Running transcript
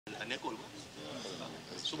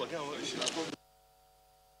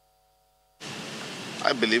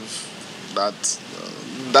I believe that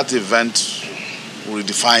that event will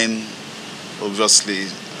redefine, obviously,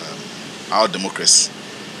 our democracy.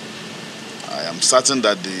 I am certain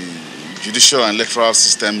that the judicial and electoral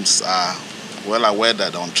systems are well aware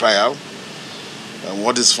that on trial. And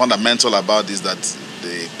what is fundamental about this is that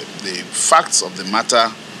the facts of the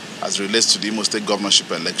matter as relates to the Imo State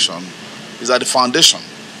governorship election is at the foundation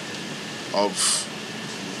of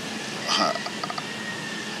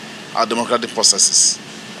our democratic processes.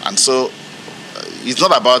 And so it's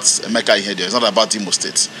not about Emeka Ihedioha, it's not about Imo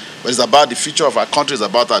State, but it's about the future of our country, it's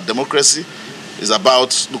about our democracy, it's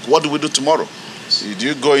about, look, what do we do tomorrow? Do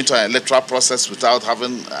you go into an electoral process without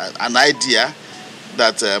having an idea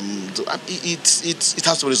that it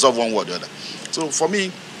has to resolve one way or the other? So for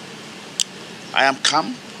me, I am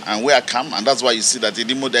calm, and we are calm, and that's why you see that in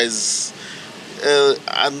Imo there's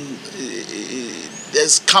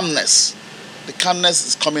calmness. The calmness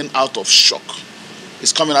is coming out of shock.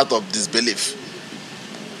 It's coming out of disbelief.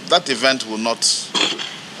 That event will not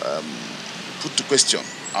put to question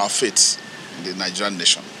our faith in the Nigerian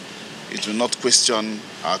nation. It will not question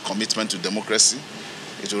our commitment to democracy.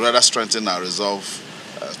 It will rather strengthen our resolve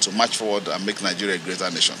to march forward and make Nigeria a greater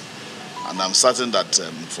nation. And I'm certain that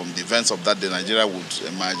from the events of that day, Nigeria would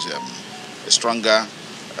emerge a stronger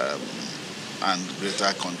and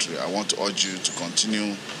greater country. I want to urge you to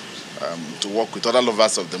continue to work with other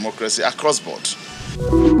lovers of democracy across board.